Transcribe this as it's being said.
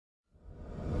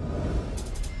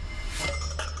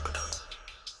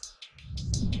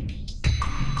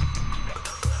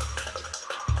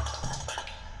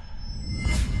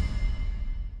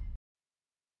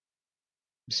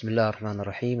بسم الله الرحمن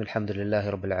الرحيم. الحمد لله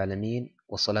رب العالمين،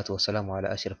 والصلاة والسلام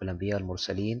على أشرف الأنبياء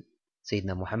المرسلين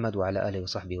سيدنا محمد وعلى آله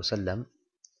وصحبه وسلم.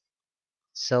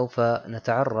 سوف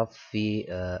نتعرف في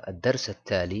الدرس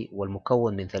التالي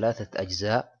والمكون من 3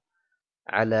 أجزاء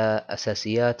على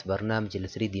أساسيات برنامج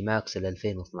الثري دي ماكس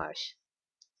 2012.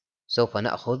 سوف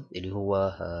نأخذ اللي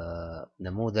هو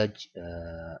نموذج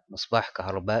مصباح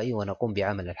كهربائي ونقوم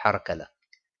بعمل الحركة له.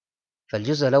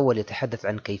 فالجزء الأول يتحدث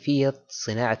عن كيفية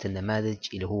صناعة النماذج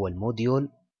اللي هو الموديل،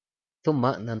 ثم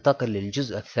ننتقل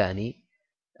للجزء الثاني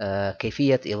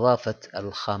كيفية إضافة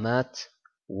الخامات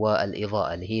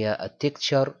والإضاءة اللي هي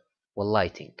التكتشر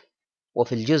واللايتنج.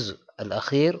 وفي الجزء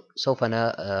الأخير سوف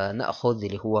نأخذ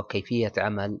اللي هو كيفية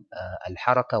عمل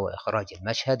الحركة وإخراج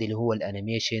المشهد اللي هو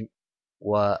الأنيميشن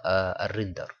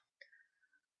والرندر.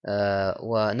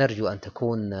 ونرجو أن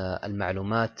تكون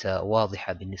المعلومات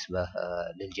واضحة بالنسبة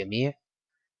للجميع،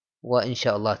 وإن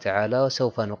شاء الله تعالى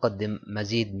سوف نقدم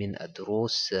مزيد من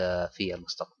الدروس في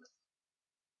المستقبل.